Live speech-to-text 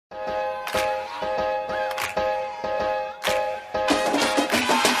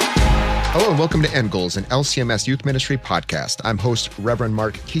welcome to End Goals, an LCMS Youth Ministry podcast. I'm host Reverend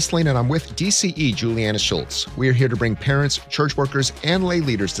Mark Kiesling, and I'm with DCE Juliana Schultz. We are here to bring parents, church workers, and lay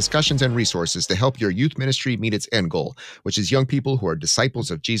leaders discussions and resources to help your youth ministry meet its end goal, which is young people who are disciples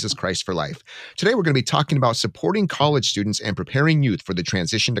of Jesus Christ for life. Today, we're going to be talking about supporting college students and preparing youth for the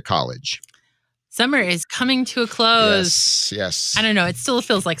transition to college. Summer is coming to a close. Yes. I don't know. It still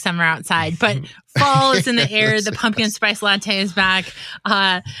feels like summer outside, but fall is in the air. The pumpkin spice latte is back.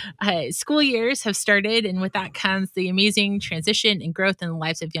 School years have started, and with that comes the amazing transition and growth in the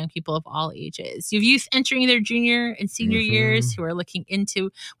lives of young people of all ages. You have youth entering their junior and senior years who are looking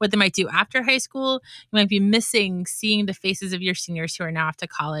into what they might do after high school. You might be missing seeing the faces of your seniors who are now off to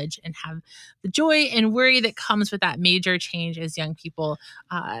college and have the joy and worry that comes with that major change as young people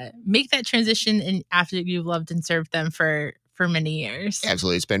make that transition and after you've loved and served them for many years.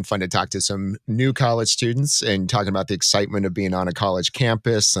 Absolutely. It's been fun to talk to some new college students and talking about the excitement of being on a college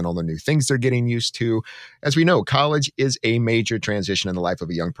campus and all the new things they're getting used to. As we know, college is a major transition in the life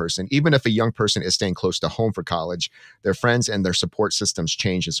of a young person. Even if a young person is staying close to home for college, their friends and their support systems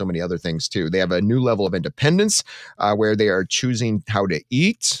change and so many other things too. They have a new level of independence where they are choosing how to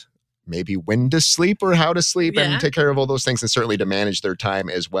eat, maybe when to sleep or how to sleep and take care of all those things, and certainly to manage their time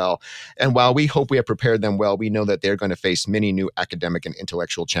as well. And while we hope we have prepared them well, we know that they're going to face many new academic and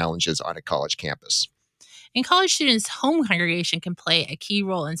intellectual challenges on a college campus. And college students' home congregation can play a key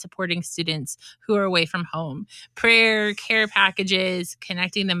role in supporting students who are away from home. Prayer, care packages,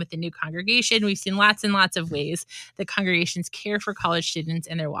 connecting them with the new congregation. We've seen lots and lots of ways that congregations care for college students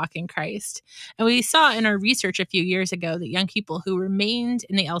and their walk in Christ. And we saw in our research a few years ago that young people who remained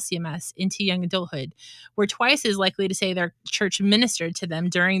in the LCMS into young adulthood were twice as likely to say their church ministered to them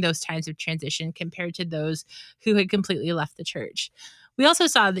during those times of transition compared to those who had completely left the church. We also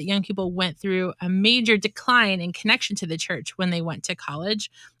saw that young people went through a major decline in connection to the church when they went to college.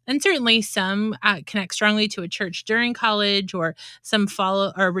 And certainly some connect strongly to a church during college or some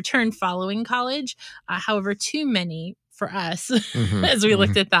return following college. However, too many for us, as we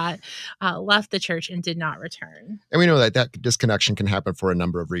looked at that, left the church and did not return. And we know that that disconnection can happen for a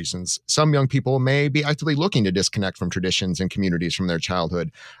number of reasons. Some young people may be actively looking to disconnect from traditions and communities from their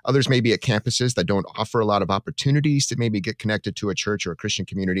childhood. Others may be at campuses that don't offer a lot of opportunities to maybe get connected to a church or a Christian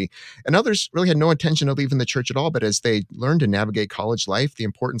community. And others really had no intention of leaving the church at all, but as they learned to navigate college life, the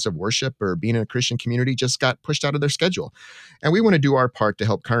importance of worship or being in a Christian community just got pushed out of their schedule. And we want to do our part to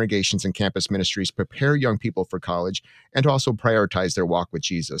help congregations and campus ministries prepare young people for college and to also prioritize their walk with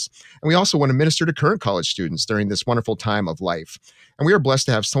Jesus. And we also want to minister to current college students during this wonderful time of life. And we are blessed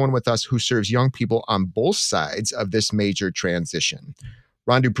to have someone with us who serves young people on both sides of this major transition.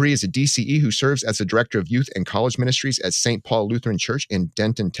 Ron DuPree is a DCE who serves as the Director of Youth and College Ministries at St. Paul Lutheran Church in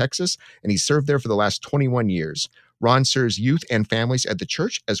Denton, Texas, and he's served there for the last 21 years. Ron serves youth and families at the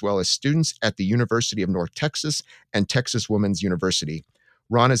church, as well as students at the University of North Texas and Texas Women's University.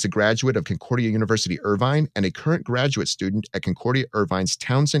 Ron is a graduate of Concordia University Irvine and a current graduate student at Concordia Irvine's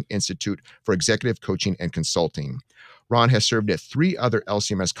Townsend Institute for Executive Coaching and Consulting. Ron has served at 3 other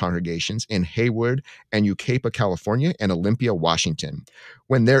LCMS congregations in Haywood and Yucaipa, California, and Olympia, Washington.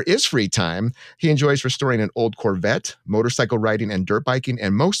 When there is free time, he enjoys restoring an old Corvette, motorcycle riding and dirt biking,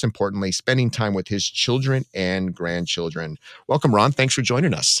 and most importantly, spending time with his children and grandchildren. Welcome, Ron. Thanks for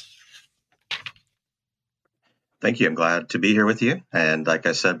joining us. Thank you. I'm glad to be here with you. And like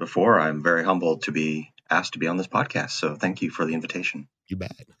I said before, I'm very humbled to be asked to be on this podcast. So thank you for the invitation. You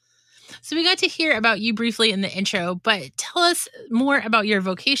bet. So we got to hear about you briefly in the intro, but tell us more about your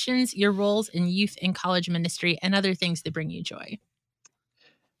vocations, your roles in youth and college ministry, and other things that bring you joy.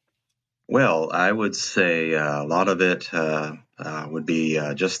 Well, I would say a lot of it would be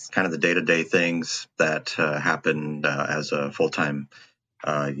just kind of the day-to-day things that happen as a full-time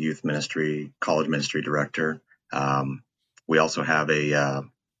youth ministry, college ministry director. We also have a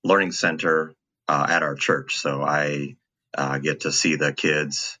learning center at our church, so I get to see the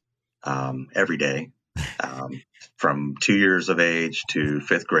kids every day, from 2 years of age to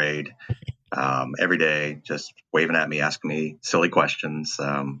 5th grade, every day, just waving at me, asking me silly questions.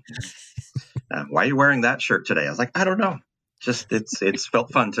 Why are you wearing that shirt today? I was like, I don't know. Just it's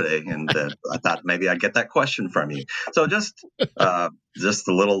felt fun today, and I thought maybe I'd get that question from you. So just the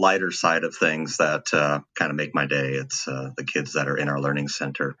little lighter side of things that kind of make my day. It's the kids that are in our learning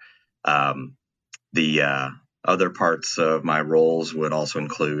center. The other parts of my roles would also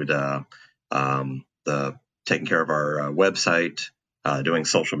include the taking care of our website, doing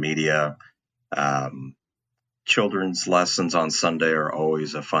social media. Children's lessons on Sunday are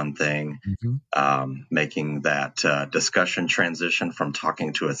always a fun thing. Making that discussion transition from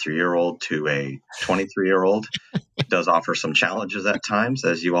talking to a 3-year-old to a 23-year-old does offer some challenges at times,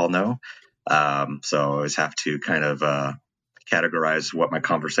 as you all know. So I always have to kind of categorize what my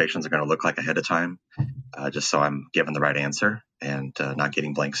conversations are going to look like ahead of time, just so I'm giving the right answer and not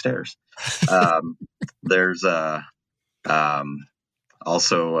getting blank stares. There's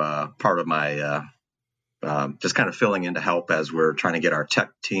also part of my just kind of filling in to help as we're trying to get our tech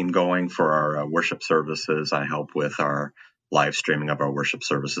team going for our worship services. I help with our live streaming of our worship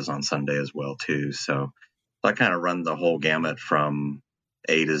services on Sunday as well, too. So I kind of run the whole gamut from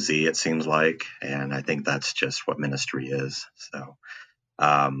A to Z, it seems like. And I think that's just what ministry is. So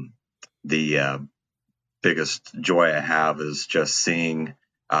the biggest joy I have is just seeing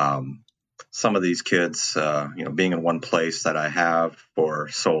some of these kids, being in one place that I have for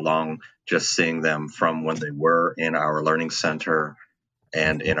so long, just seeing them from when they were in our learning center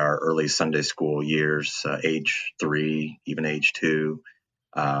and in our early Sunday school years, age 3, even age 2,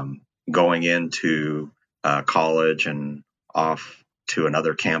 going into college and off to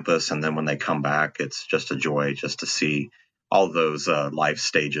another campus. And then when they come back, it's just a joy just to see all those life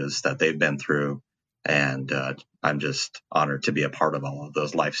stages that they've been through. And I'm just honored to be a part of all of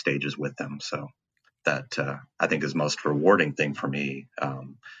those life stages with them. So that I think is most rewarding thing for me,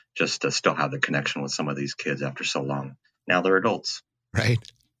 just to still have the connection with some of these kids after so long. Now they're adults. Right.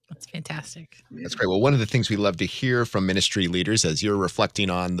 That's fantastic. That's great. Well, one of the things we love to hear from ministry leaders as you're reflecting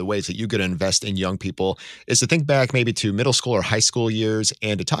on the ways that you get to invest in young people is to think back maybe to middle school or high school years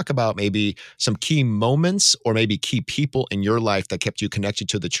and to talk about maybe some key moments or maybe key people in your life that kept you connected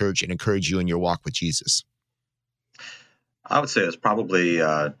to the church and encouraged you in your walk with Jesus. I would say it's probably,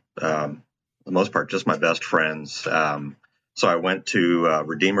 the most part, just my best friends. So I went to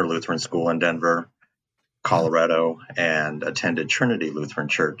Redeemer Lutheran School in Denver, Colorado, and attended Trinity Lutheran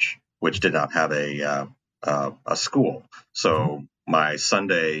Church, which did not have a school. So my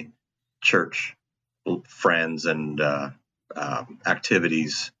Sunday church friends and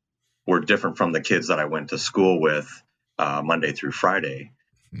activities were different from the kids that I went to school with Monday through Friday.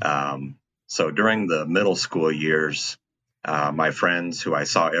 So during the middle school years, my friends who I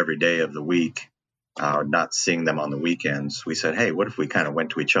saw every day of the week, not seeing them on the weekends, we said, hey, what if we kind of went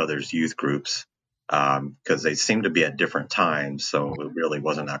to each other's youth groups? Because they seemed to be at different times, so it really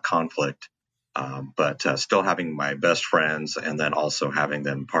wasn't a conflict. But still having my best friends and then also having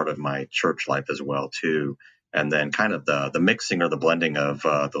them part of my church life as well, too. And then kind of the mixing or the blending of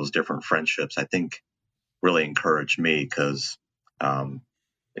those different friendships, I think really encouraged me because,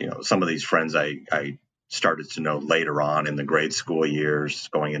 some of these friends I started to know later on in the grade school years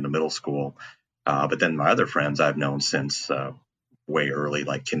going into middle school. But then my other friends I've known since way early,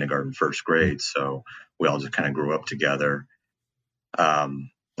 like kindergarten, first grade. So we all just kind of grew up together.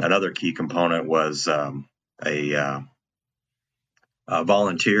 Another key component was a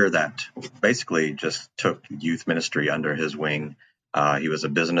volunteer that basically just took youth ministry under his wing. He was a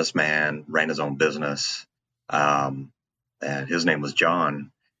businessman, ran his own business, and his name was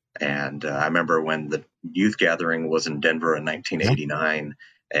John. And I remember when the youth gathering was in Denver in 1989,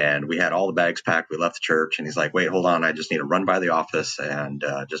 and we had all the bags packed. We left the church, and he's like, wait, hold on. I just need to run by the office and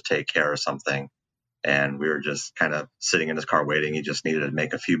just take care of something. And we were just kind of sitting in his car waiting. He just needed to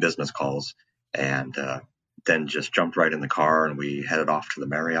make a few business calls and then just jumped right in the car, and we headed off to the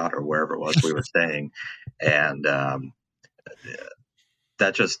Marriott or wherever it was we were staying. And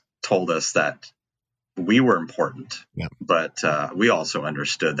that just told us that we were important, but we also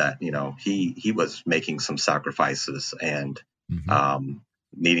understood that, he was making some sacrifices and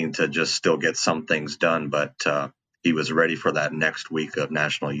needing to just still get some things done. But he was ready for that next week of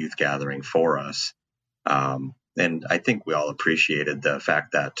National Youth Gathering for us. And I think we all appreciated the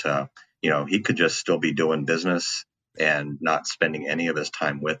fact that, he could just still be doing business and not spending any of his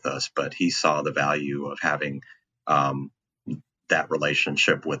time with us, but he saw the value of having that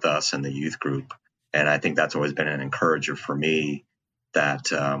relationship with us in the youth group. And I think that's always been an encourager for me that,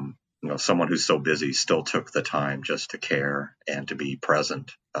 someone who's so busy still took the time just to care and to be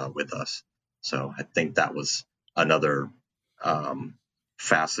present with us. So I think that was another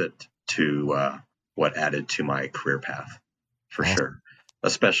facet to what added to my career path for sure,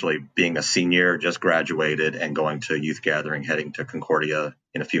 especially being a senior, just graduated and going to a youth gathering, heading to Concordia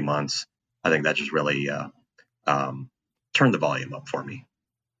in a few months. I think that just really turned the volume up for me.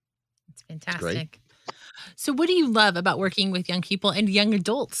 It's fantastic. So what do you love about working with young people and young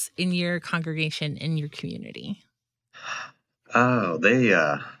adults in your congregation, in your community? Oh, they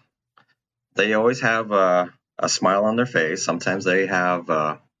always have a smile on their face. Sometimes they have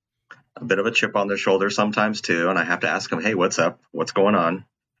a bit of a chip on their shoulder sometimes too. And I have to ask them, hey, what's up? What's going on?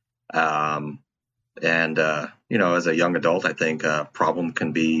 And as a young adult, I think a problem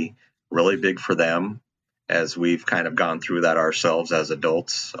can be really big for them. as we've kind of gone through that ourselves as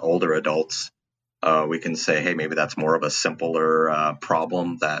adults, older adults, we can say, hey, maybe that's more of a simpler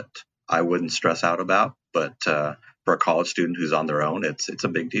problem that I wouldn't stress out about. But for a college student who's on their own, it's a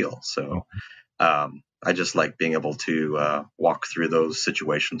big deal. So I just like being able to walk through those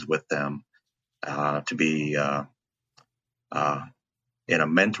situations with them, to be in a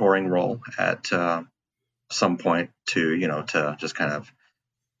mentoring role at some point, to just kind of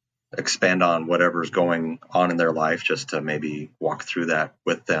expand on whatever's going on in their life, just to maybe walk through that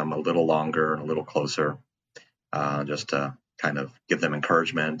with them a little longer and a little closer, just to kind of give them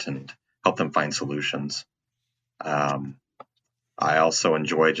encouragement and help them find solutions. I also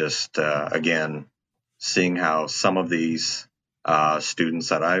enjoy just, again, seeing how some of these students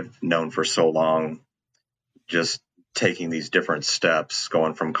that I've known for so long, just taking these different steps,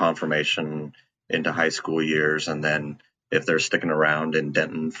 going from confirmation into high school years, and then if they're sticking around in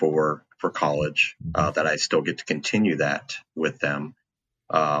Denton for college, that I still get to continue that with them.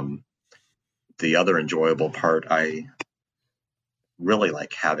 The other enjoyable part I really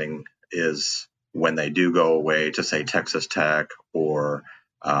like having is when they do go away to, say, Texas Tech or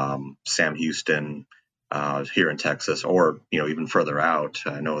Sam Houston here in Texas, or even further out.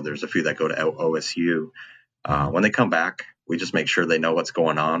 I know there's a few that go to OSU. When they come back, we just make sure they know what's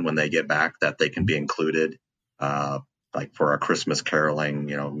going on when they get back, that they can be included. Like for our Christmas caroling,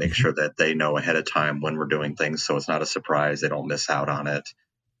 make sure that they know ahead of time when we're doing things, so it's not a surprise. They don't miss out on it,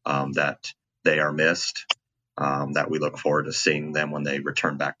 that they are missed, that we look forward to seeing them when they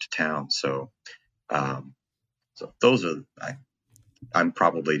return back to town. So those are, I'm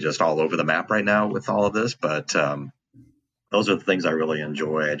probably just all over the map right now with all of this, but those are the things I really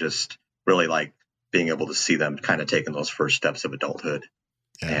enjoy. I just really like being able to see them kind of taking those first steps of adulthood,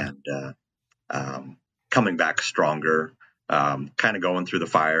 and coming back stronger, kind of going through the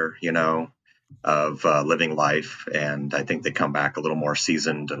fire, of living life. And I think they come back a little more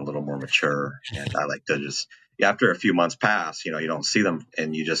seasoned and a little more mature. And I like to just, after a few months pass, you don't see them,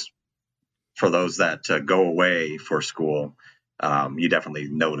 and you just, for those that go away for school, you definitely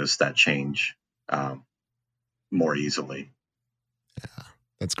notice that change more easily. Yeah,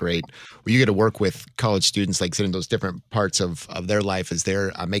 that's great. Well, you get to work with college students, like I said, in those different parts of their life as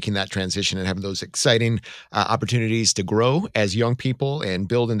they're making that transition and having those exciting opportunities to grow as young people and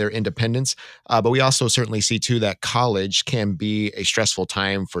build in their independence. But we also certainly see, too, that college can be a stressful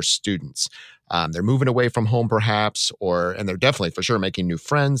time for students. They're moving away from home, perhaps, and they're definitely, for sure, making new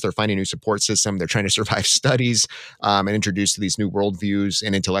friends. They're finding a new support system. They're trying to survive studies and introduced to these new worldviews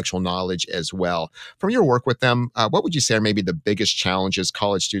and intellectual knowledge as well. From your work with them, what would you say are maybe the biggest challenges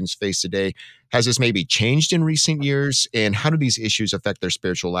college students face today? Has this maybe changed in recent years? And how do these issues affect their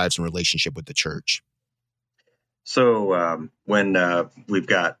spiritual lives and relationship with the church? So when we've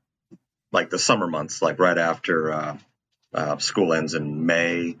got like the summer months, like right after school ends in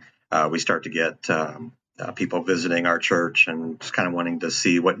May, we start to get people visiting our church and just kind of wanting to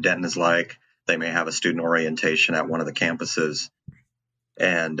see what Denton is like. They may have a student orientation at one of the campuses.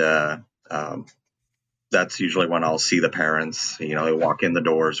 And that's usually when I'll see the parents. They walk in the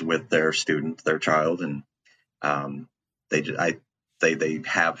doors with their student, their child, and they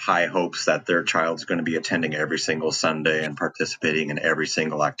have high hopes that their child's going to be attending every single Sunday and participating in every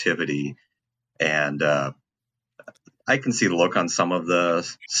single activity. And I can see the look on some of the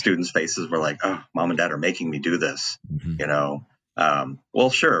students' faces where like, oh, mom and dad are making me do this, well,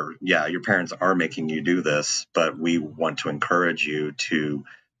 sure. Yeah, your parents are making you do this, but we want to encourage you to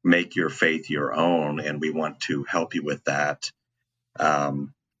make your faith your own, and we want to help you with that.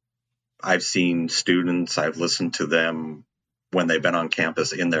 I've seen students, I've listened to them when they've been on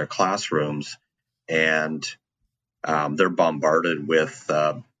campus in their classrooms, and they're bombarded with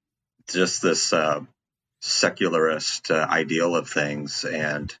just this secularist ideal of things.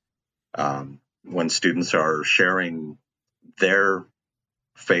 And when students are sharing their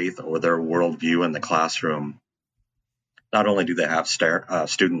faith or their worldview in the classroom, not only do they have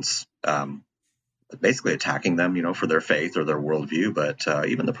students basically attacking them, for their faith or their worldview, but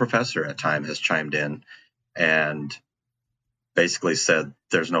even the professor at times has chimed in and basically said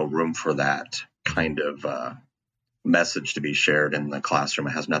there's no room for that kind of message to be shared in the classroom.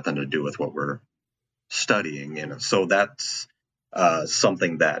 It has nothing to do with what we're studying. So that's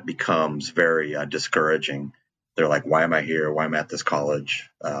something that becomes very discouraging. They're like, why am I here? Why am I at this college?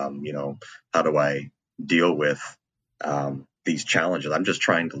 How do I deal with these challenges? I'm just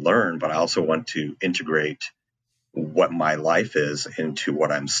trying to learn, but I also want to integrate what my life is into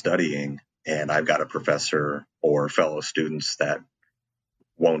what I'm studying. And I've got a professor or fellow students that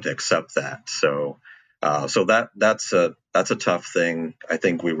won't accept that. So that's a tough thing. I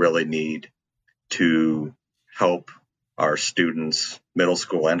think we really need to help our students, middle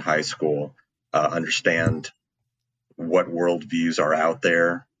school and high school, understand what worldviews are out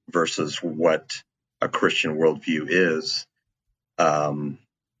there versus what a Christian worldview is.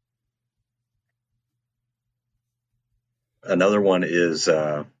 Another one is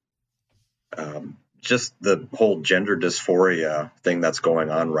just the whole gender dysphoria thing that's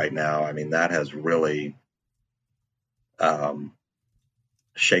going on right now. I mean, that has really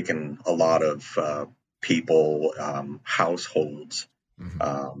shaken a lot of people, households.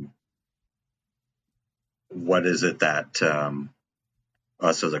 Mm-hmm. What is it that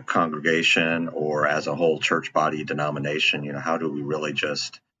us as a congregation or as a whole church body denomination, how do we really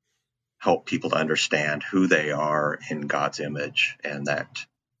just help people to understand who they are in God's image, and that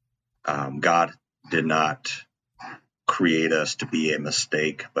God did not create us to be a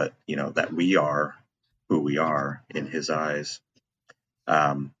mistake, but that we are who we are in His eyes.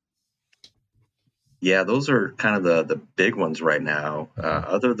 Yeah, those are kind of the big ones right now.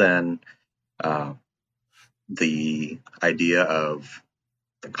 Other than the idea of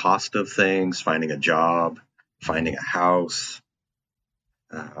the cost of things, finding a job, finding a house.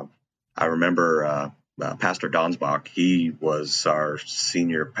 I remember Pastor Donsbach. He was our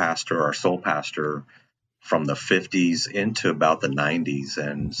senior pastor, our sole pastor, from the 50s into about the 90s.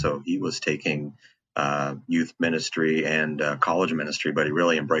 And so he was taking youth ministry and college ministry, but he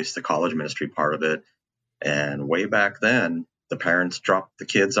really embraced the college ministry part of it. And way back then, the parents dropped the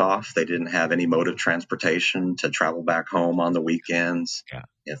kids off. They didn't have any mode of transportation to travel back home on the weekends. Yeah.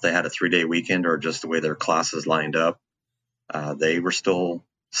 If they had a 3-day weekend or just the way their classes lined up, they were still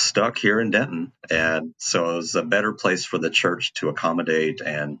stuck here in Denton. And so it was a better place for the church to accommodate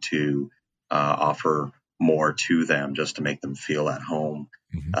and to offer more to them, just to make them feel at home.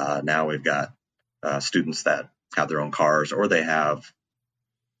 Mm-hmm. Now we've got students that have their own cars, or they have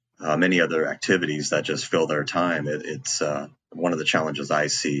many other activities that just fill their time. It's one of the challenges I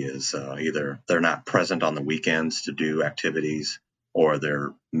see is either they're not present on the weekends to do activities, or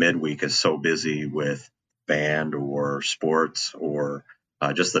their midweek is so busy with band or sports or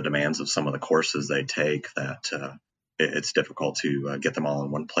just the demands of some of the courses they take that it's difficult to get them all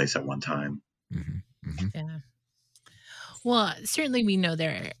in one place at one time. Mm-hmm. Mm-hmm. Yeah. Well, certainly we know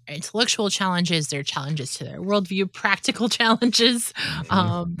there are intellectual challenges, there are challenges to their worldview, practical challenges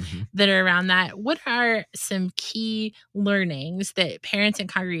Mm-hmm. that are around that. What are some key learnings that parents and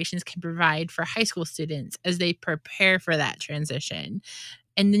congregations can provide for high school students as they prepare for that transition?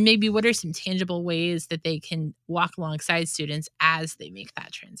 And then maybe what are some tangible ways that they can walk alongside students as they make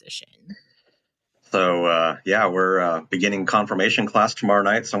that transition? So, we're beginning confirmation class tomorrow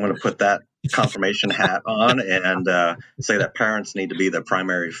night. So I'm going to put that confirmation hat on and say that parents need to be the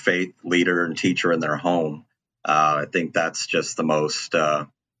primary faith leader and teacher in their home. I think that's just the most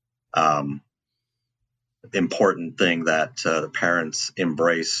important thing, that the parents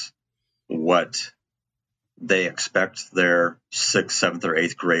embrace what they expect their 6th, 7th, or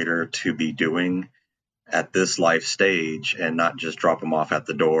 8th grader to be doing at this life stage, and not just drop them off at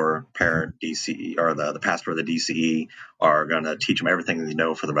the door. Parent, DCE, or the pastor of the DCE are going to teach them everything they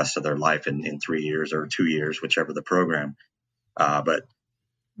know for the rest of their life in 3 years or 2 years, whichever the program. But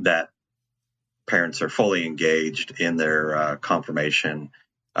that parents are fully engaged in their confirmation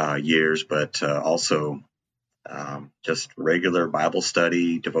years, but also just regular Bible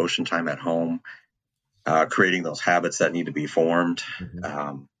study, devotion time at home, creating those habits that need to be formed.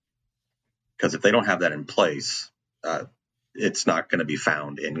 Because if they don't have that in place, it's not going to be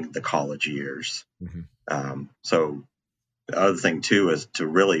found in the college years. Mm-hmm. So the other thing, too, is to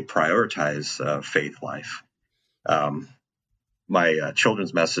really prioritize faith life. My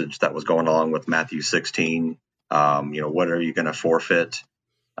children's message that was going along with Matthew 16, what are you going to forfeit,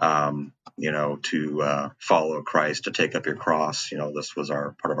 to follow Christ, to take up your cross? This was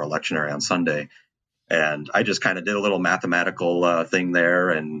part of our lectionary on Sunday. And I just kind of did a little mathematical thing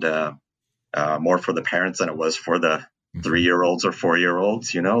there, and more for the parents than it was for the 3-year-olds or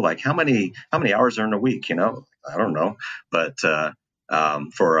 4-year-olds. Like how many hours are in a week? I don't know. But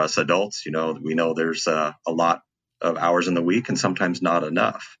for us adults, we know there's a lot of hours in the week, and sometimes not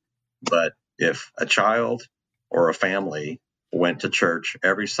enough. But if a child or a family went to church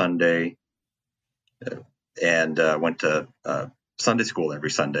every Sunday and went to Sunday school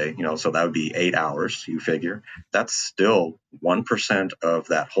every Sunday, so that would be 8 hours, you figure. That's still 1% of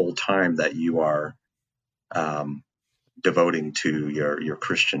that whole time that you are devoting to your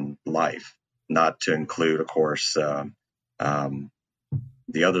Christian life, not to include, of course,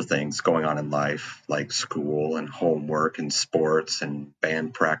 the other things going on in life, like school and homework and sports and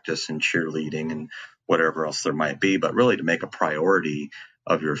band practice and cheerleading and whatever else there might be, but really to make a priority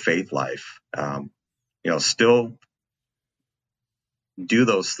your faith life. Still do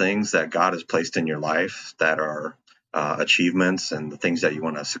those things that God has placed in your life that are achievements and the things that you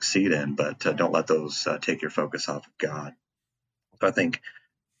want to succeed in, but don't let those take your focus off of God. So I think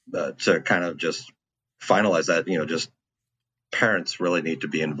to kind of just finalize that, just parents really need to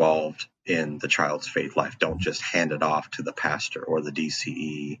be involved in the child's faith life. Don't just hand it off to the pastor or the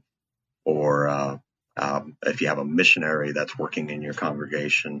DCE, or if you have a missionary that's working in your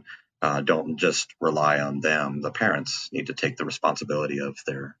congregation, don't just rely on them. The parents need to take the responsibility of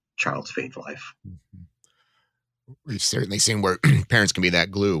their child's faith life. We've certainly seen where parents can be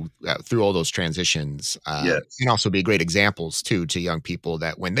that glue through all those transitions. Yes. And also be great examples too to young people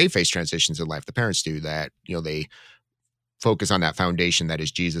that when they face transitions in life, the parents do that, they focus on that foundation that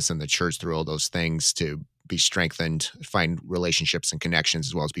is Jesus and the church through all those things to be strengthened, find relationships and connections,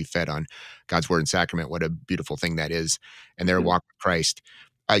 as well as be fed on God's word and sacrament. What a beautiful thing that is. And their walk with Christ.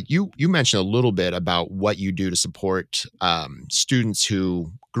 You mentioned a little bit about what you do to support students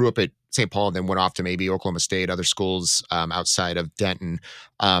who grew up at St. Paul and then went off to maybe Oklahoma State, other schools outside of Denton.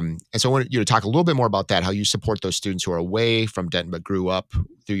 And so I wanted you to talk a little bit more about that, how you support those students who are away from Denton but grew up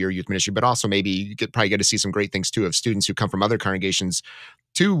through your youth ministry, but also maybe you probably get to see some great things too of students who come from other congregations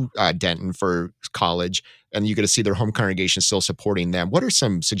to Denton for college, and you get to see their home congregation still supporting them. What are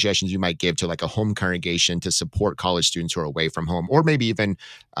some suggestions you might give to like a home congregation to support college students who are away from home, or maybe even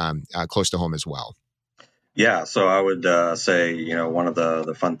close to home as well? Yeah, so I would say, one of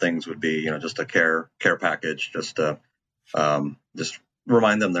the fun things would be, just a care package, just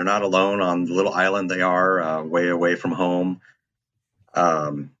remind them they're not alone on the little island they are, way away from home.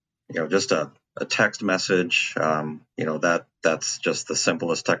 Just a text message, that's just the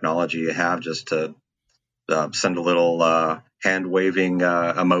simplest technology you have, just to send a little hand waving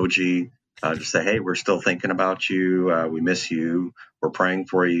emoji. Just say, hey, we're still thinking about you. We miss you. We're praying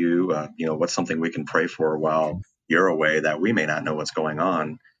for you. What's something we can pray for while you're away that we may not know what's going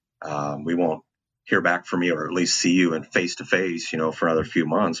on. We won't hear back from you, or at least see you in face to face, for another few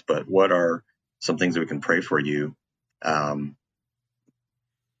months. But what are some things that we can pray for you?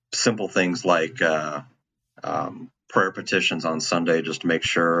 Simple things like prayer petitions on Sunday, just to make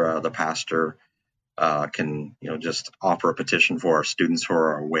sure the pastor can, just offer a petition for our students who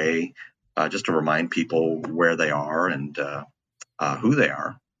are away, just to remind people where they are and who they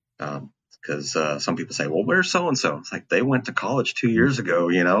are. Because some people say, well, where's so-and-so? It's like, they went to college 2 years ago,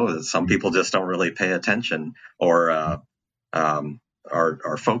 Some people just don't really pay attention or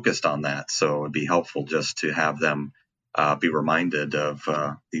are focused on that. So it'd be helpful just to have them be reminded of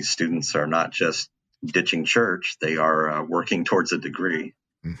these students are not just ditching church, they are working towards a degree.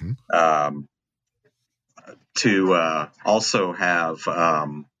 Mm-hmm. To also have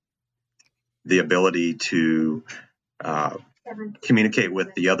the ability to communicate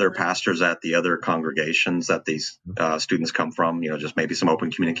with the other pastors at the other congregations that these students come from, just maybe some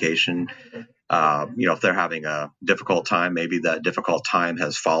open communication. If they're having a difficult time, maybe that difficult time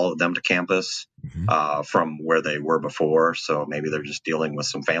has followed them to campus from where they were before. So maybe they're just dealing with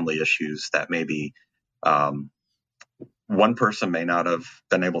some family issues that maybe one person may not have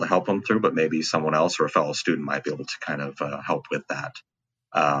been able to help them through, but maybe someone else or a fellow student might be able to kind of help with that.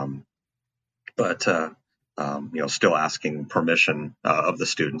 Still asking permission of the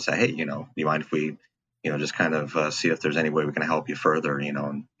student, say, hey, you mind if we, just kind of see if there's any way we can help you further,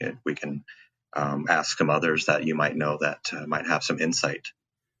 and we can ask some others that you might know that might have some insight.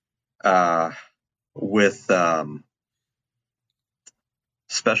 With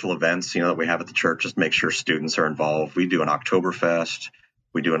special events, that we have at the church, just make sure students are involved. We do an Oktoberfest.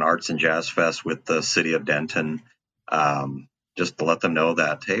 We do an Arts and Jazz Fest with the city of Denton, just to let them know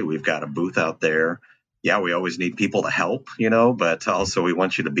that, hey, we've got a booth out there. Yeah, we always need people to help, but also we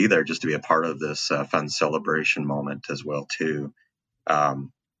want you to be there just to be a part of this fun celebration moment as well, too.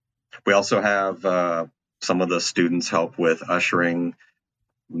 We also have some of the students help with ushering.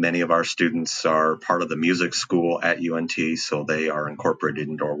 Many of our students are part of the music school at UNT, so they are incorporated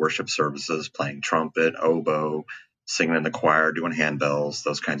into our worship services, playing trumpet, oboe, singing in the choir, doing handbells,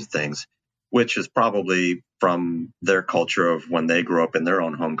 those kinds of things, which is probably from their culture of when they grew up in their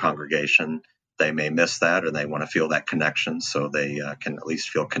own home congregation. They may miss that, or they want to feel that connection, so they can at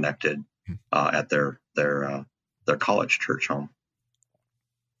least feel connected at their college church home.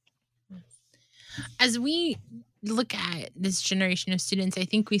 As we look at this generation of students, I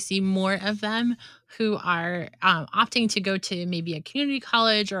think we see more of them who are opting to go to maybe a community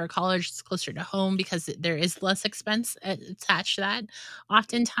college or a college that's closer to home because there is less expense attached to that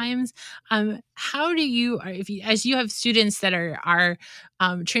oftentimes. How do you, or if you, as you have students that are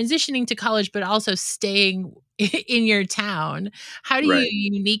transitioning to college, but also staying in your town, how do you Right.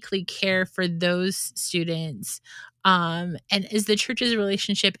 uniquely care for those students? And is the church's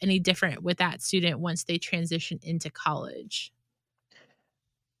relationship any different with that student once they transition into college?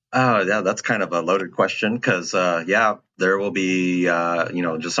 Oh, yeah, that's kind of a loaded question because, yeah, there will be,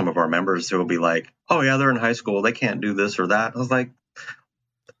 just some of our members who will be like, oh, yeah, they're in high school. They can't do this or that. I was like,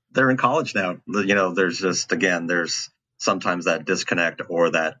 they're in college now. There's just, again, there's sometimes that disconnect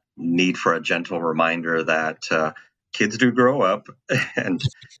or that need for a gentle reminder that kids do grow up and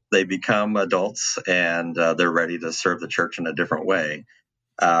they become adults and they're ready to serve the church in a different way.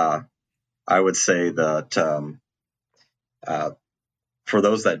 Uh, I would say that uh, for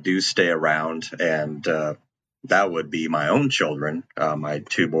those that do stay around, and that would be my own children, my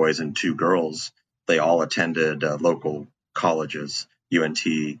two boys and two girls, they all attended local colleges, UNT,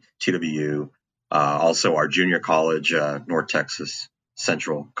 TWU, also our junior college, North Texas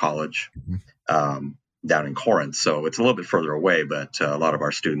Central College, down in Corinth. So it's a little bit further away, but a lot of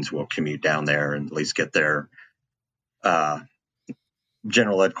our students will commute down there and at least get their uh,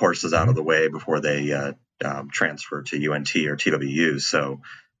 general ed courses out of the way before they transfer to UNT or TWU.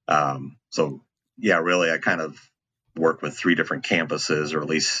 So yeah, really, I kind of work with three different campuses, or at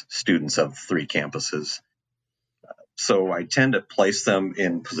least students of three campuses. So I tend to place them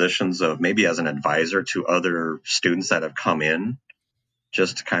in positions of maybe as an advisor to other students that have come in,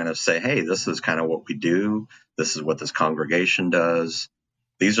 just to kind of say, hey, this is kind of what we do. This is what this congregation does.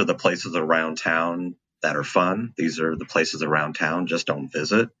 These are the places around town that are fun. These are the places around town, just don't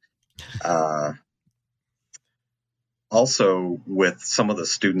visit. Uh, Also, with some of the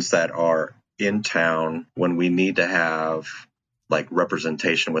students that are in town, when we need to have like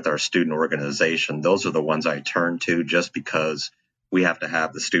representation with our student organization, those are the ones I turn to just because we have to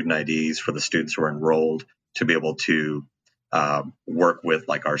have the student IDs for the students who are enrolled to be able to work with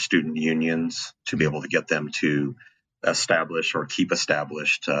like our student unions to be able to get them to establish or keep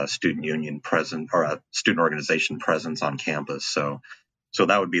established student union present or a student organization presence on campus. So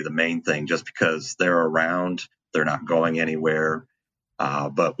that would be the main thing, just because they're around, they're not going anywhere.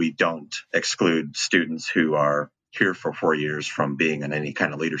 But we don't exclude students who are here for 4 years from being in any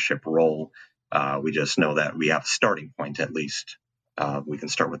kind of leadership role. We just know that we have a starting point at least. We can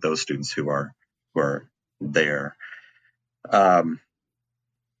start with those students who are there.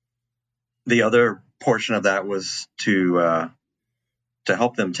 The other portion of that was to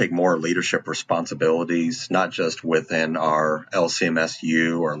help them take more leadership responsibilities, not just within our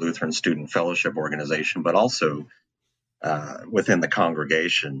LCMSU or Lutheran Student Fellowship organization, but also within the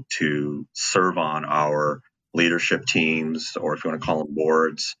congregation to serve on our leadership teams, or if you want to call them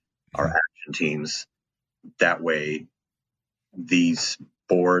boards, our action teams. That way, these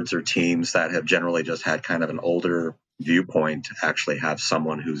boards or teams that have generally just had kind of an older viewpoint actually have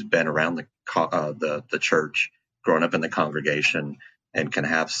someone who's been around the church, grown up in the congregation, and can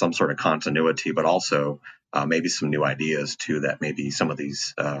have some sort of continuity, but also maybe some new ideas too that maybe some of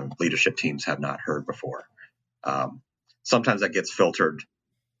these leadership teams have not heard before. Sometimes that gets filtered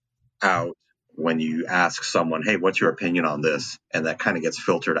out when you ask someone, hey, what's your opinion on this? And that kind of gets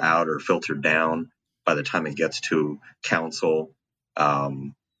filtered out or filtered down by the time it gets to council.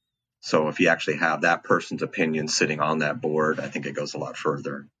 So if you actually have that person's opinion sitting on that board, I think it goes a lot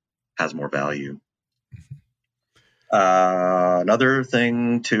further, has more value. Another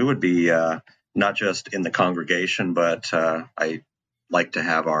thing too would be not just in the congregation, but I like to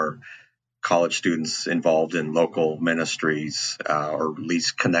have our college students involved in local ministries, or at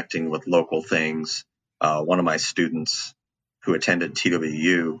least connecting with local things. One of my students who attended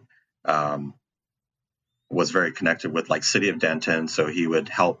TWU was very connected with like City of Denton, so he would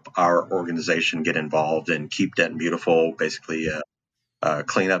help our organization get involved and keep Denton beautiful, basically a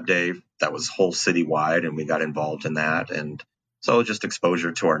cleanup day that was whole citywide, and we got involved in that. And so just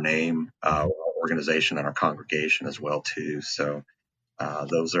exposure to our name, our organization, and our congregation as well too. So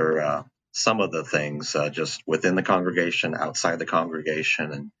those are some of the things just within the congregation, outside the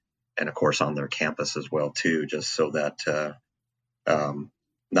congregation, and of course on their campus as well too, just so that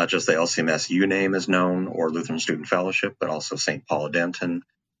not just the LCMSU name is known or Lutheran Student Fellowship, but also St. Paul of Denton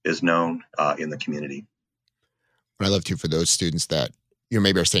is known in the community. What I love too for those students that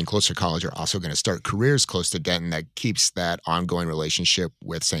maybe are staying close to college are also going to start careers close to Denton, that keeps that ongoing relationship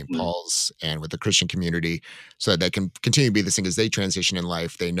with St. Paul's and with the Christian community, so that they can continue to be this thing as they transition in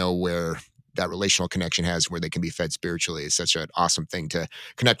life. They know where that relational connection has, where they can be fed spiritually, is such an awesome thing to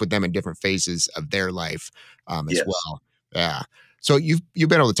connect with them in different phases of their life as Yes. well. Yeah. So you've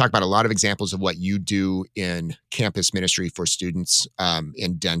been able to talk about a lot of examples of what you do in campus ministry for students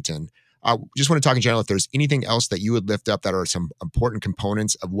in Denton. Just want to talk in general, if there's anything else that you would lift up that are some important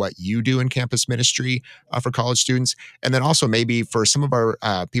components of what you do in campus ministry for college students. And then also maybe for some of our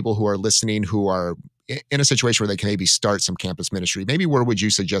people who are listening who are in a situation where they can maybe start some campus ministry, maybe where would you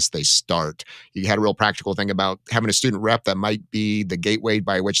suggest they start? You had a real practical thing about having a student rep that might be the gateway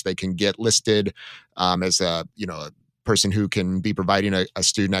by which they can get listed as a person who can be providing a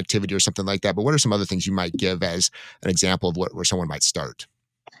student activity or something like that. But what are some other things you might give as an example of where someone might start?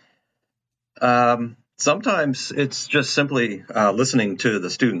 Sometimes it's just simply listening to the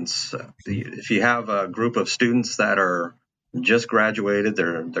students. If you have a group of students that are just graduated,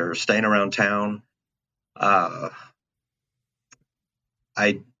 they're staying around town. I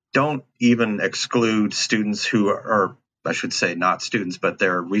don't even exclude students who are, I should say, not students, but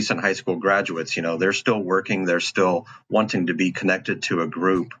they're recent high school graduates. They're still working. They're still wanting to be connected to a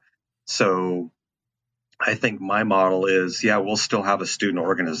group. So I think my model is, we'll still have a student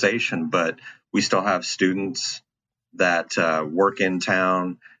organization, but we still have students that work in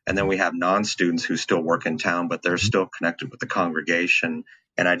town. And then we have non-students who still work in town, but they're still connected with the congregation.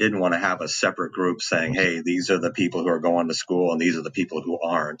 And I didn't want to have a separate group saying, hey, these are the people who are going to school and these are the people who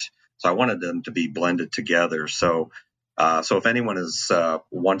aren't. So I wanted them to be blended together. So if anyone is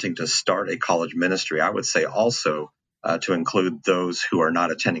wanting to start a college ministry, I would say also to include those who are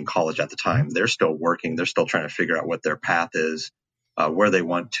not attending college at the time. They're still working. They're still trying to figure out what their path is, where they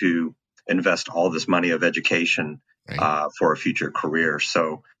want to invest all this money of education for a future career.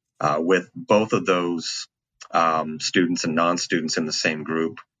 So with both of those students and non-students in the same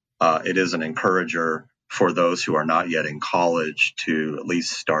group, it is an encourager for those who are not yet in college to at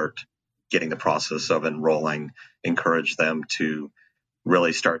least start getting the process of enrolling, encourage them to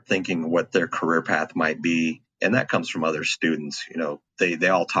really start thinking what their career path might be. And that comes from other students. They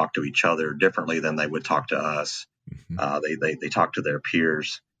all talk to each other differently than they would talk to us. They talk to their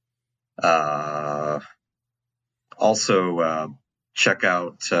peers. Also, check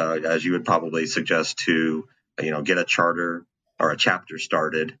out, as you would probably suggest, to get a charter or a chapter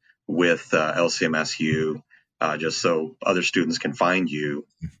started with LCMSU, just so other students can find you.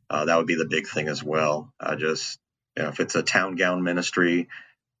 That would be the big thing as well. If it's a town gown ministry,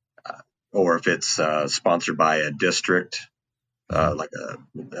 or if it's sponsored by a district, like a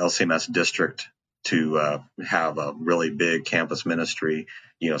LCMS district, to have a really big campus ministry,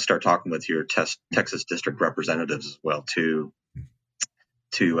 start talking with your Texas district representatives as well too,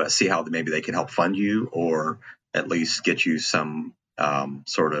 to see how maybe they can help fund you, or at least get you some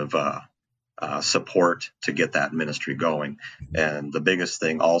sort of support to get that ministry going. And the biggest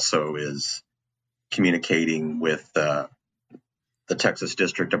thing also is communicating with the Texas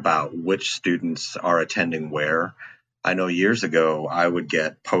district about which students are attending where. I know years ago I would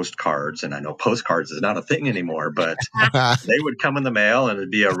get postcards, and I know postcards is not a thing anymore, but they would come in the mail and it'd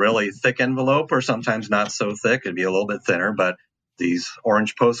be a really thick envelope, or sometimes not so thick. It'd be a little bit thinner, but these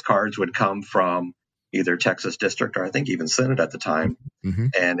orange postcards would come from either Texas district or I think even Senate at the time.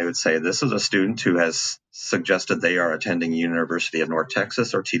 And it would say, this is a student who has suggested they are attending University of North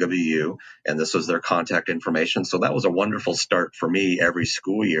Texas or TWU, and this was their contact information. So that was a wonderful start for me every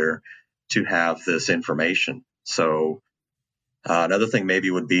school year to have this information. So another thing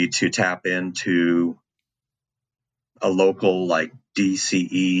maybe would be to tap into a local like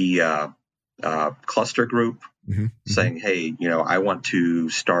DCE cluster group, saying, hey, I want to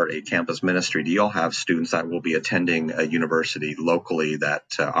start a campus ministry. Do you all have students that will be attending a university locally that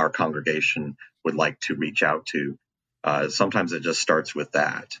our congregation would like to reach out to? Sometimes it just starts with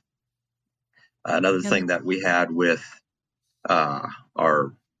that. Another thing that we had with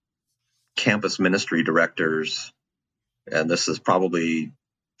our campus ministry directors, and this is probably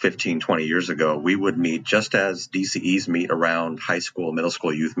 15, 20 years ago, we would meet just as DCEs meet around high school, middle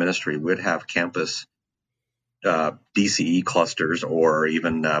school youth ministry. We'd have campus DCE clusters, or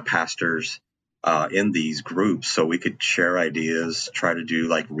even pastors in these groups, so we could share ideas, try to do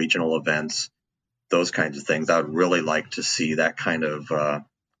like regional events, those kinds of things. I would really like to see that kind of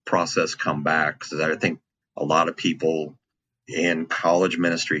process come back, because I think a lot of people in college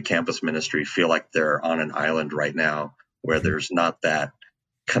ministry, campus ministry, feel like they're on an island right now, where there's not that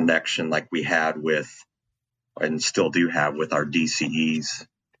connection like we had with, and still do have, with our DCEs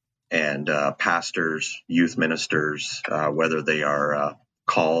and pastors, youth ministers, whether they are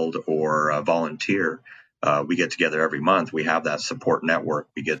called or volunteer. We get together every month. We have that support network.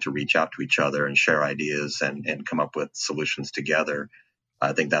 We get to reach out to each other and share ideas and come up with solutions together.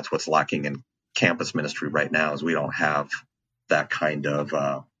 I think that's what's lacking in campus ministry right now, is we don't have that kind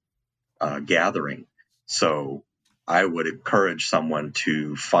of gathering. So I would encourage someone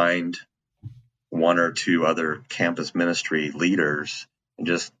to find one or two other campus ministry leaders and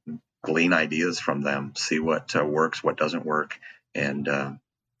just glean ideas from them, see what works, what doesn't work. And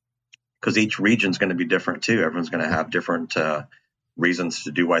because each region is going to be different too. Everyone's going to have different reasons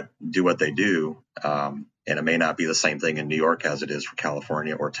to do what they do. And it may not be the same thing in New York as it is for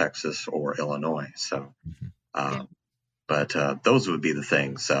California or Texas or Illinois. So, but those would be the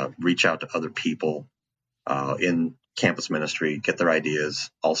things. Reach out to other people in campus ministry, get their ideas,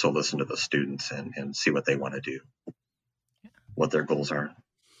 also listen to the students and see what they want to do, what their goals are.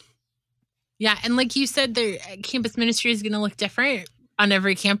 Yeah. And like you said, their campus ministry is going to look different on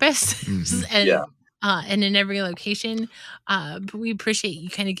every campus and in every location. But we appreciate you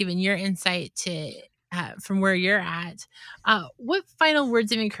kind of giving your insight to from where you're at. What final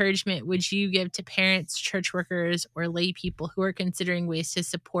words of encouragement would you give to parents, church workers, or lay people who are considering ways to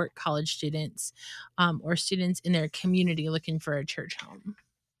support college students or students in their community looking for a church home?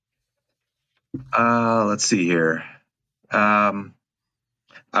 Let's see here.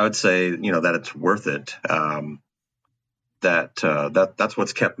 I would say, that it's worth it. That's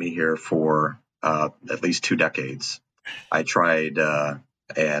what's kept me here for at least 2 decades. I tried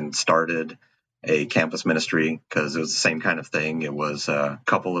and started a campus ministry because it was the same kind of thing. It was a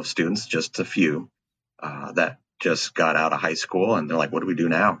couple of students, just a few, that just got out of high school, and they're like, what do we do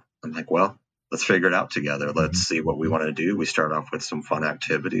now? I'm like, well, let's figure it out together. Let's see what we want to do. We start off with some fun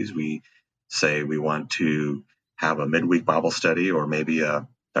activities. We say we want to have a midweek Bible study, or maybe a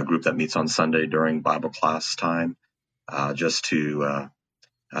group that meets on Sunday during Bible class time, just to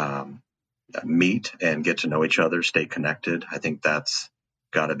meet and get to know each other, stay connected. I think that's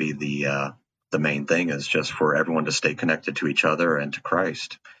got to be the main thing, is just for everyone to stay connected to each other and to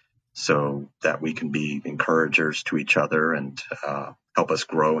Christ, so that we can be encouragers to each other and help us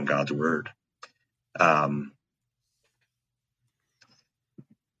grow in God's word.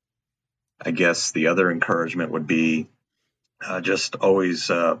 I guess the other encouragement would be just always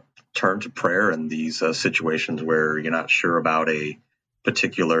turn to prayer in these situations where you're not sure about a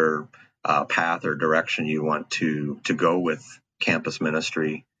particular path or direction you want to go with campus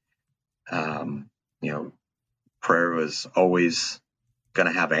ministry. Prayer is always going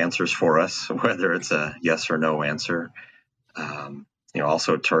to have answers for us, whether it's a yes or no answer.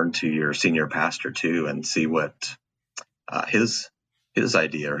 Also turn to your senior pastor too and see what his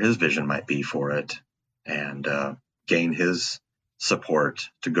idea or his vision might be for it, and gain his support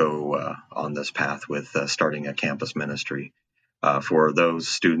to go on this path with starting a campus ministry. For those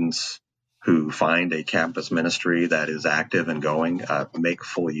students who find a campus ministry that is active and going, make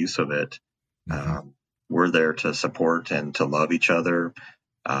full use of it. We're there to support and to love each other,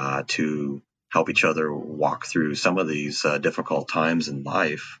 to help each other walk through some of these difficult times in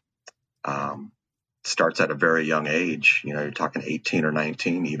life. Starts at a very young age. You're talking 18 or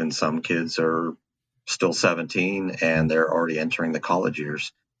 19. Even some kids are still 17 and they're already entering the college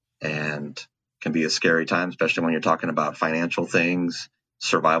years, and can be a scary time, especially when you're talking about financial things,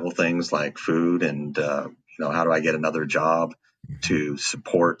 survival things like food, and how do I get another job to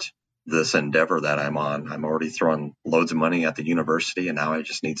support this endeavor that I'm on? I'm already throwing loads of money at the university, and now I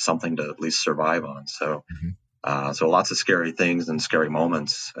just need something to at least survive on. So lots of scary things and scary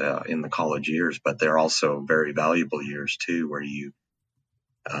moments in the college years, but they're also very valuable years too, where you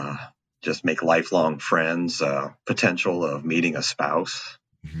just make lifelong friends, potential of meeting a spouse.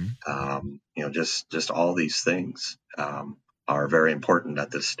 Just all these things are very important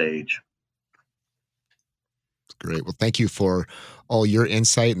at this stage. Great. Well, thank you for all your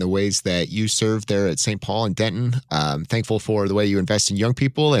insight and the ways that you serve there at St. Paul and Denton. Thankful for the way you invest in young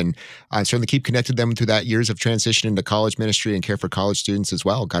people, and certainly keep connected them through that years of transition into college ministry and care for college students as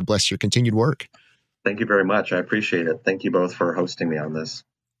well. God bless your continued work. Thank you very much. I appreciate it. Thank you both for hosting me on this.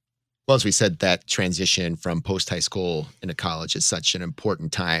 Well, as we said, that transition from post-high school into college is such an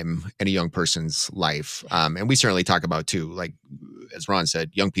important time in a young person's life. And we certainly talk about, too, like, as Ron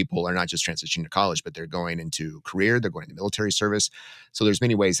said, young people are not just transitioning to college, but they're going into career, they're going into military service. So there's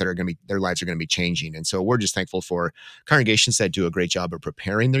many ways that are going to be, their lives are going to be changing. And so we're just thankful for congregations that do a great job of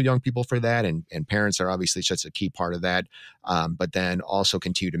preparing their young people for that. And parents are obviously such a key part of that. But then also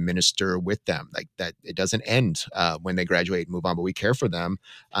continue to minister with them, like that it doesn't end when they graduate and move on, but we care for them.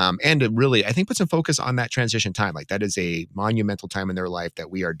 And it really, I think, put some focus on that transition time. Like that is a monumental time in their life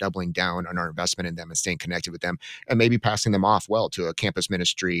that we are doubling down on our investment in them and staying connected with them, and maybe passing them off well to a campus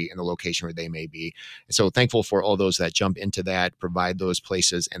ministry in the location where they may be. And so thankful for all those that jump into that, provide those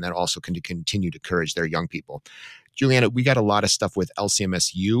places, and then also can continue to encourage their young people. Juliana, we got a lot of stuff with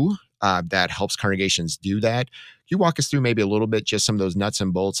LCMSU that helps congregations do that. Can you walk us through maybe a little bit, just some of those nuts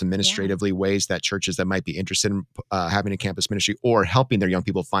and bolts administratively ways that churches that might be interested in having a campus ministry or helping their young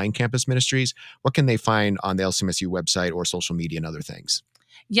people find campus ministries, what can they find on the LCMSU website or social media and other things?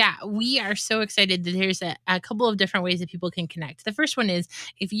 Yeah, we are so excited that there's a couple of different ways that people can connect. The first one is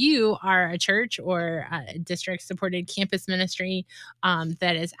if you are a church or a district-supported campus ministry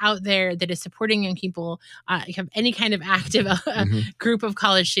that is out there, that is supporting young people, you have any kind of active group of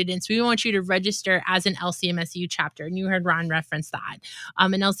college students, we want you to register as an LCMSU chapter. And you heard Ron reference that.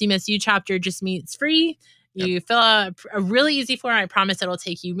 An LCMSU chapter just means free. You fill out a really easy form. I promise it'll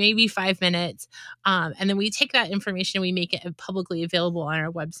take you maybe 5 minutes. And then we take that information and we make it publicly available on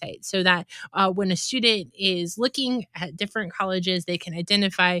our website so that when a student is looking at different colleges, they can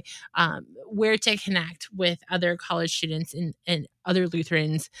identify where to connect with other college students and other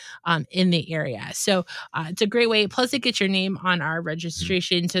Lutherans in the area. So it's a great way. Plus, it gets your name on our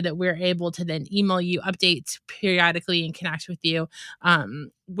registration so that we're able to then email you updates periodically and connect with you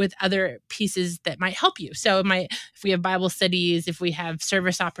with other pieces that might help you. So if we have Bible studies, if we have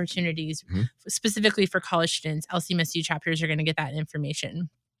service opportunities, specifically for college students, LCMSU chapters are going to get that information.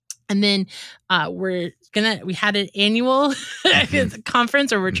 And then we had an annual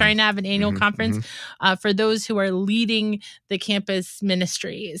conference, or we're trying to have an annual conference for those who are leading the campus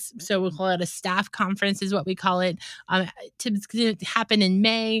ministries. So we'll call it a staff conference is what we call it. To happen in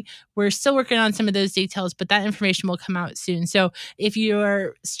May. We're still working on some of those details, but that information will come out soon. So if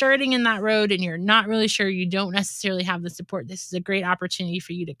you're starting in that road and you're not really sure, you don't necessarily have the support, this is a great opportunity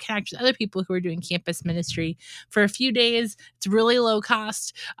for you to connect with other people who are doing campus ministry for a few days. It's really low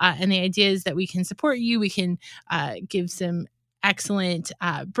cost. And the idea is that we can support you. We can give some excellent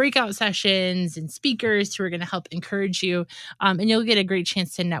breakout sessions and speakers who are going to help encourage you. And you'll get a great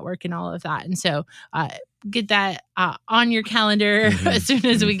chance to network and all of that. And so get that on your calendar as soon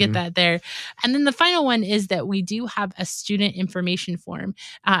as we get that there. And then the final one is that we do have a student information form.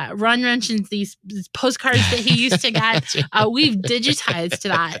 Ron mentions these postcards that he used to get. We've digitized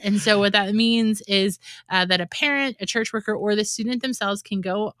that. And so what that means is that a parent, a church worker, or the student themselves can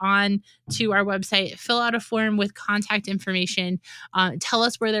go on to our website, fill out a form with contact information, tell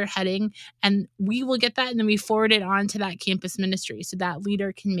us where they're heading, and we will get that, and then we forward it on to that campus ministry so that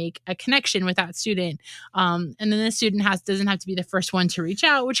leader can make a connection with that student. And then the student doesn't have to be the first one to reach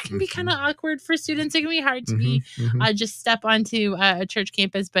out, which can be kind of awkward for students. It can be hard to just step onto a church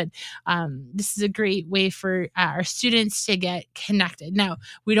campus, but this is a great way for our students to get connected. Now,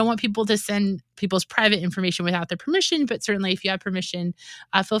 we don't want people to send people's private information without their permission, but certainly if you have permission,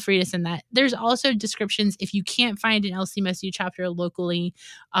 feel free to send that. There's also descriptions if you can't find an LCMSU chapter locally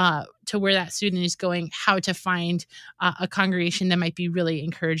to where that student is going, how to find a congregation that might be really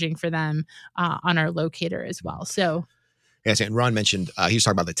encouraging for them on our locator as well. So yes, and Ron mentioned, he was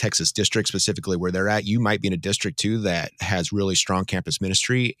talking about the Texas district specifically where they're at. You might be in a district too that has really strong campus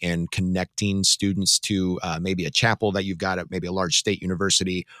ministry and connecting students to maybe a chapel that you've got at maybe a large state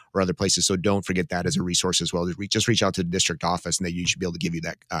university or other places. So don't forget that as a resource as well. Just reach out to the district office and they usually be able to give you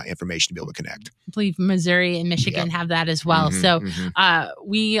that information to be able to connect. I believe Missouri and Michigan have that as well. So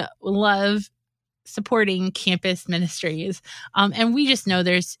we love supporting campus ministries. And we just know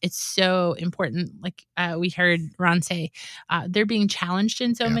it's so important. Like we heard Ron say, they're being challenged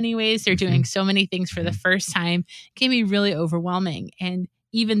in so many ways. They're doing so many things for the first time. It can be really overwhelming. And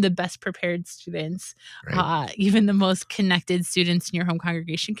even the best prepared students, even the most connected students in your home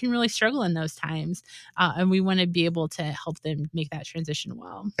congregation can really struggle in those times. And we want to be able to help them make that transition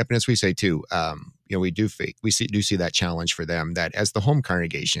well. Yep, and as we say too, we do see that challenge for them that as the home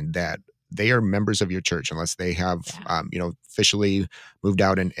congregation that they are members of your church unless they have, officially moved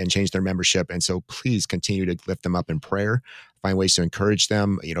out and changed their membership. And so please continue to lift them up in prayer, find ways to encourage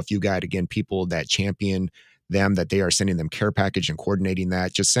them. If you got, again, people that champion them, that they are sending them care package and coordinating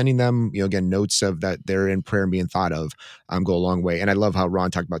that, just sending them, again, notes of that they're in prayer and being thought of, go a long way. And I love how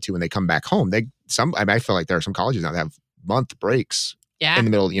Ron talked about too, when they come back home, I feel like there are some colleges now that have month breaks. In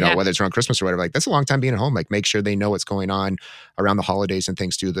the middle, whether it's around Christmas or whatever, like that's a long time being at home. Like make sure they know what's going on around the holidays and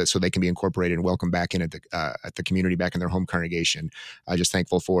things too, so they can be incorporated and welcome back in at the community, back in their home congregation. Just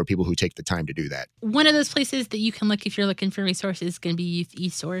thankful for people who take the time to do that. One of those places that you can look if you're looking for resources is going to be Youth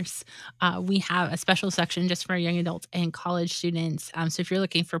eSource. We have a special section just for young adults and college students. So if you're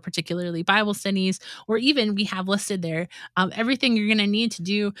looking for particularly Bible studies, or even we have listed there everything you're going to need to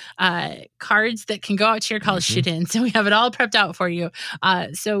do cards that can go out to your college students. So we have it all prepped out for you.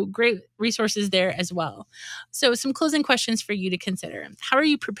 So great resources there as well. So some closing questions for you to consider. How are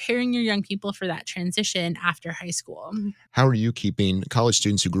you preparing your young people for that transition after high school? How are you keeping college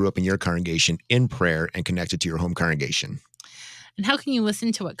students who grew up in your congregation in prayer and connected to your home congregation? And how can you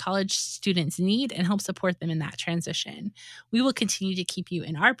listen to what college students need and help support them in that transition? We will continue to keep you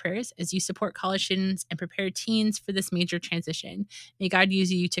in our prayers as you support college students and prepare teens for this major transition. May God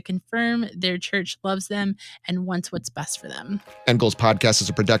use you to confirm their church loves them and wants what's best for them. End Goals Podcast is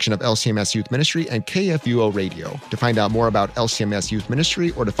a production of LCMS Youth Ministry and KFUO Radio. To find out more about LCMS Youth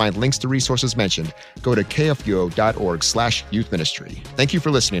Ministry or to find links to resources mentioned, go to kfuo.org/youth ministry. Thank you for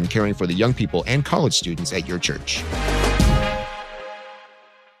listening and caring for the young people and college students at your church.